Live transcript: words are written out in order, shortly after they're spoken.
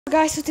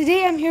Guys, so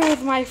today I'm here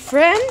with my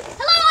friend.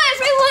 Hello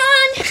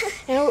everyone!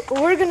 And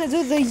we're gonna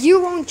do the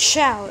You Won't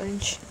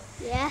challenge.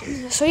 Yeah.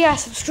 So yeah,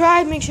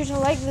 subscribe, make sure to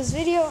like this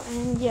video,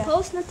 and yeah.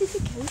 Post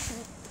notification.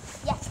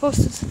 Yeah.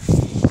 Post it.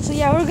 So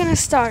yeah, we're gonna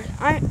start.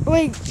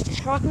 Wait,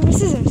 rock, paper,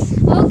 scissors.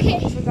 Okay.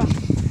 I forgot.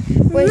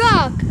 Wait,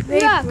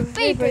 rock,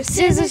 paper,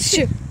 scissors,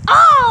 shoot.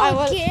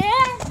 Oh, Okay.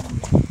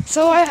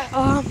 So I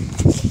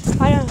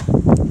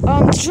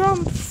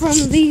jump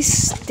from these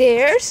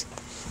stairs.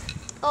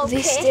 Okay.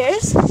 These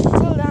stairs.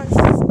 Go down.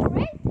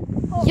 Right?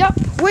 Yup.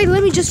 Wait,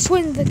 let me just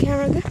point the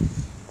camera.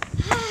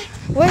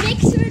 Wait. Make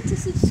sure to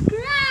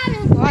subscribe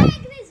and like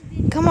this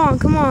video.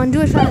 Come on,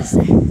 do it faster.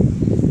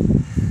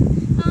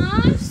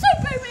 I'm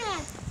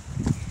Superman.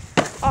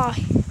 Oh.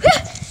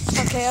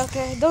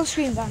 Okay, don't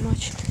scream that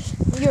much.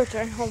 Your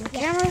turn. Hold the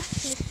camera.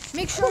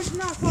 Make sure it's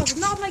not close.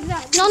 Not like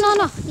that.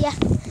 No. Yeah.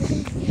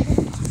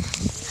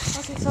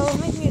 Okay, so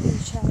make me do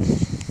the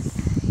challenge.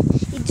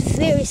 It's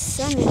very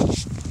sunny.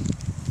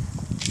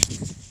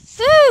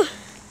 Whew.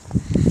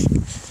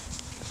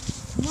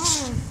 Come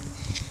on.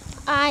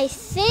 I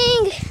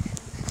think.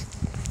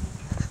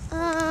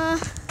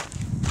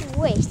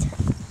 Wait.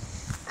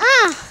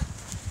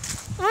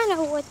 I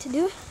know what to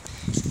do.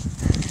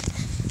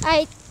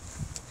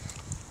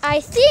 I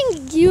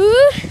think you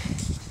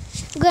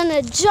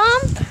gonna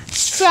jump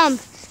from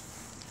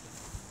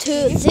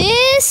to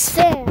this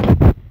thing.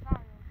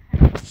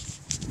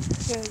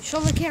 Okay, show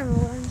the camera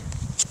one.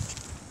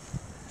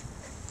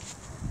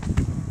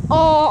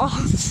 Oh,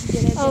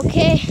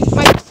 okay.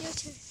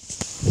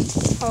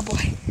 Oh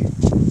boy.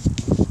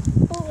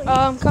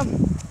 Come.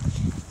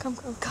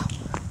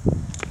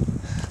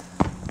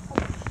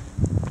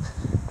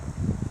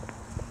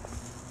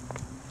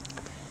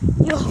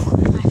 Yo, I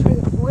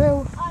forgot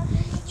where.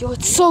 Yo,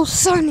 it's so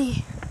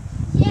sunny.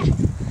 Yeah.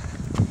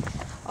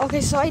 Okay,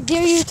 so I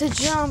dare you to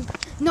jump.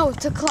 No,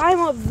 to climb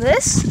up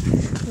this,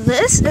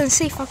 and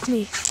say fuck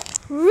me.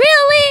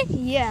 Really?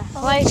 Yeah.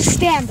 Like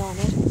stand on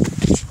it.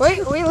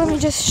 Wait, let me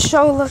just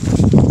show the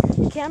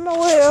camera.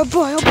 Wait, oh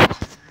boy.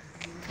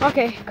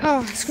 Okay, come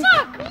on.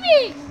 Fuck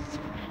me!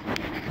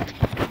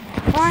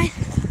 Fine.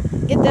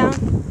 Get down.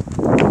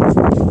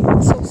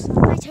 So sunny.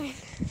 My turn.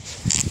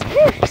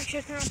 Make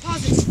sure to turn on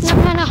positive.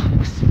 No.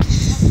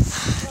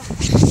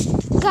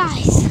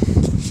 Guys.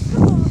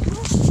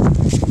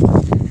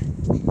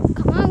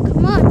 Come on.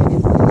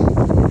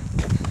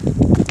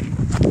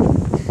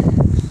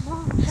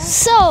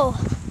 So,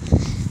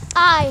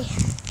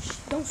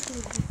 Don't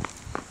screw it.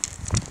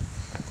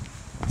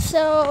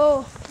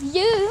 So,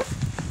 you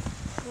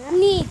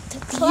need to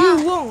climb.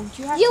 You won't.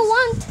 You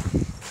want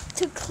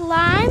to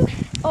climb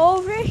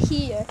over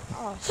here.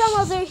 Oh, From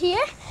over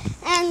here.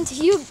 And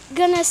you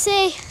gonna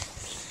say,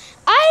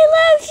 I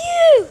love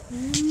you!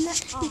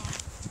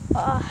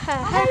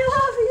 I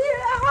love you.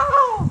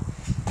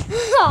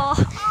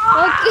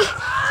 Okay.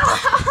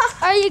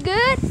 Are you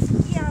good?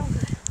 Yeah, I'm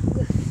good.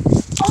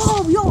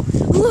 Oh, yo,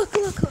 look.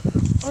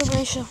 Let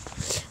me show.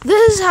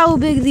 This is how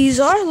big these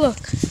are. Look,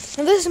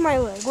 and this is my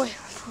leg. Wait,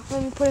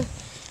 let me put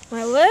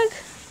my leg.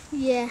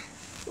 Yeah.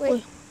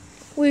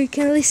 Wait,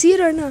 can they see it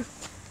or not?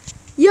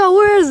 Yo,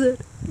 where is it?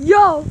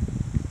 Yo,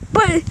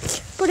 put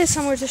it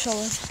somewhere to show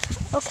us.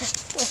 Okay.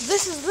 Wait,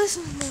 this is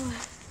my leg.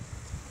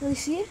 Can you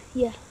see it?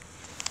 Yeah.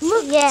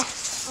 Look. Yeah.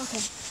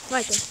 Okay.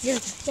 Right there. Your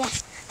turn.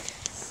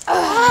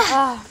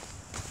 Yeah.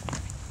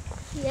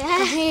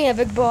 Yeah. Hey,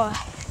 big boy.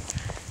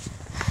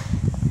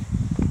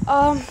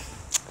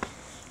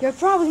 You're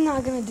probably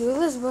not gonna do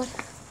this, but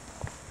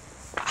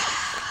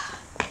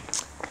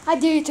I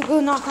dare you to go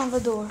knock on the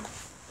door.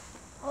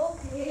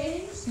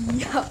 Okay.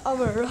 Yeah, I'm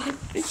gonna run.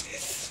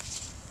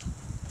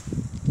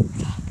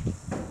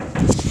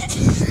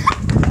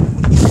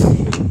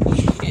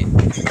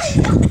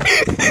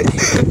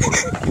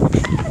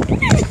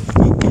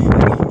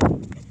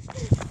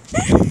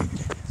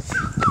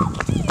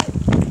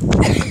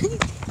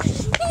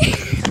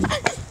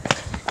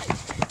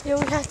 Yeah,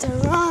 we have to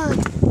run.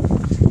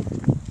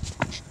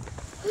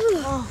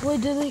 Oh, wait,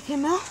 did they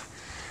come out?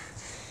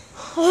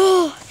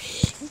 Oh,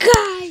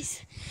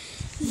 guys,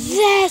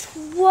 that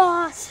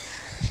was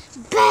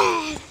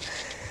bad.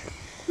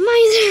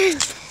 My turn.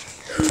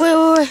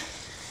 Wait.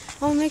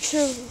 I'll make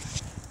sure.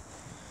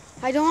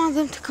 I don't want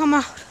them to come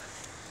out.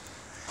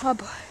 Oh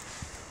boy.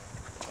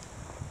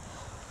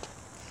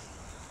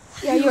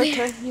 Yeah, your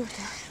turn.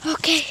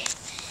 Okay.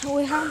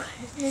 Wait, how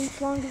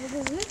long is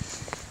it?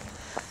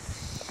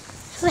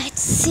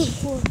 Let's see.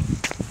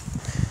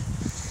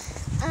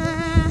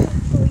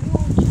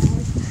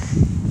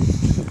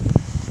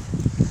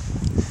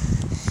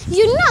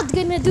 You're not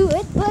gonna do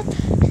it, but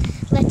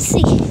let's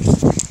see.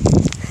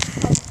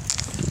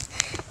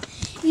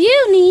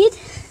 You need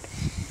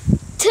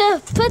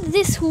to put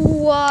this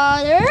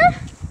water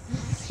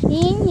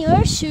in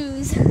your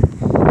shoes.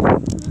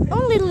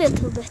 Only a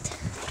little bit.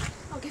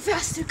 Okay,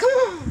 faster. Come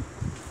on.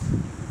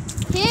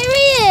 Here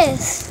he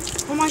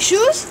is. On my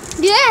shoes?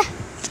 Yeah.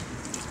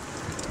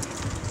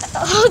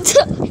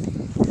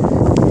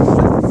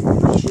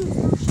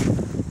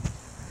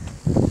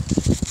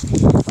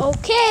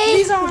 Okay.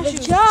 These are my good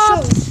shoes.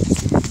 job.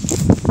 Show.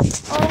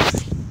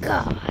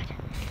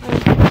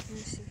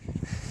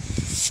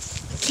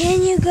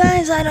 Can you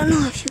guys? I don't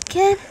know if you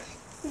can.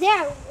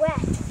 They're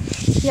wet.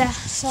 Yeah,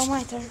 so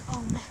my turn.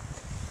 Oh man.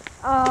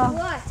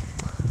 What?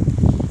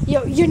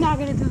 Yo, you're not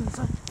gonna do this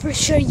one. For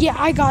sure. Yeah,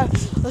 I got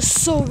a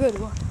so good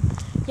one.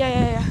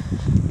 Yeah.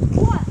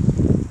 What?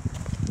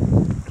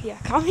 Yeah,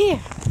 come here.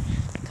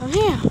 Come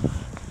here.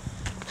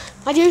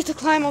 I dare you to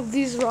climb up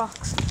these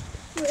rocks.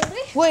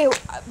 Really?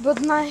 Wait, but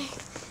not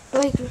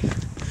like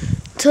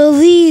to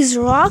these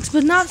rocks,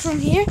 but not from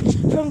here.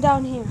 From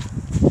down here.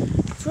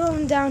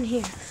 From down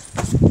here.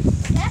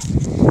 Yeah.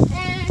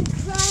 And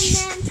climb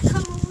and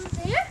come over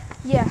there?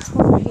 Yeah,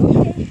 over here.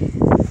 Okay.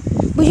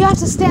 But you have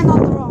to stand on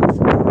the rocks.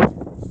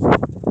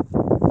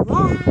 Come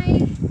on.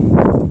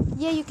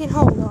 Yeah, you can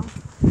hold on.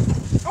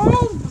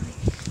 Oh my.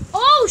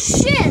 Oh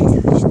shit!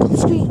 Don't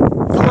scream.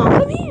 Come on,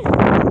 come here.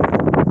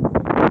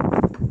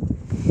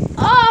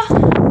 Oh!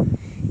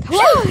 Come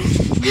on.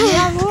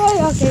 Yeah,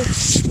 boy. Okay.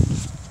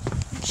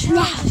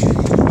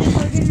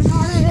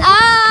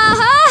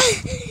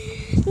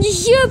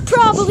 You're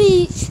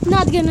probably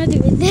not gonna do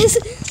it.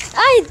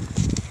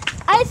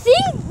 I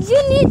think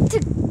you need to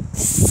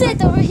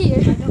sit over here.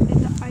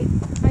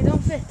 I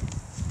don't fit.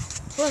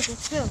 Look,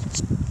 it's filled.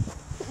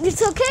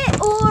 It's okay,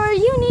 or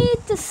you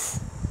need to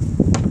stand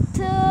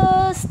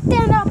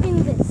up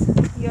in this.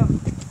 Yeah.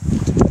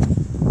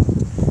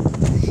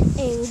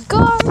 In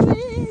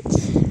garbage.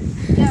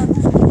 Yeah.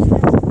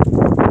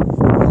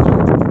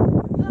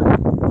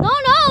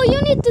 No, you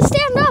need to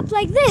stand up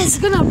like this. It's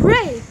gonna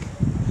break.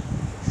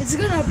 It's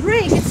gonna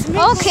break. It's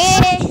made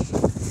Okay.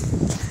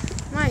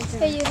 My Here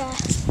turn. you have.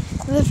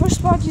 The first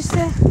spot you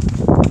said.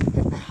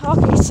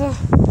 Okay, so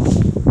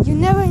you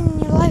never in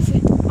your life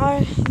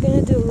are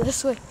gonna do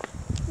this way.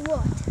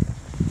 What?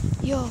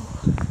 Yo,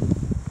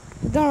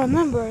 you don't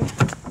remember it.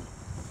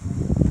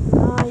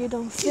 Nah, you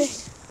don't fit.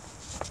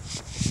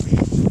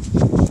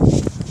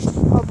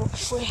 Oh boy,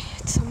 wait,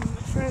 some of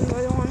my friends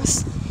I don't want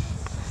to.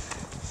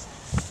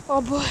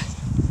 Oh boy.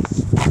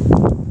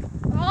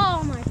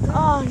 Oh my god.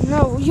 Oh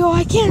no, yo,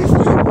 I can't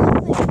find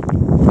nothing.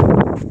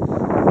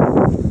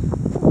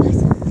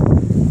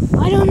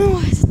 I don't know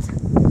what.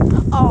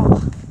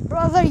 Oh,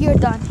 brother, you're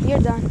done. You're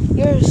done.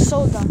 You're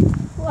so done.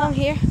 Come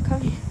here.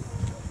 Come here.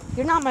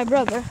 You're not my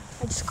brother.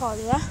 I just called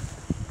you that.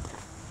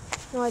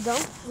 No, I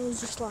don't. I was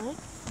just lying.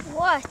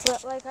 What?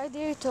 But like, I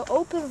dare you to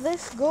open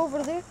this, go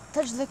over there,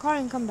 touch the car,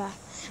 and come back.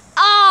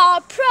 Oh,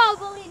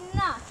 probably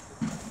not.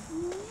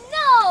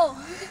 No.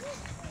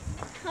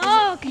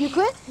 Oh, okay. You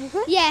could? You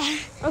could? Yeah.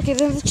 Okay,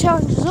 then the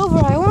challenge is over.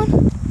 I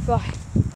won. Bye.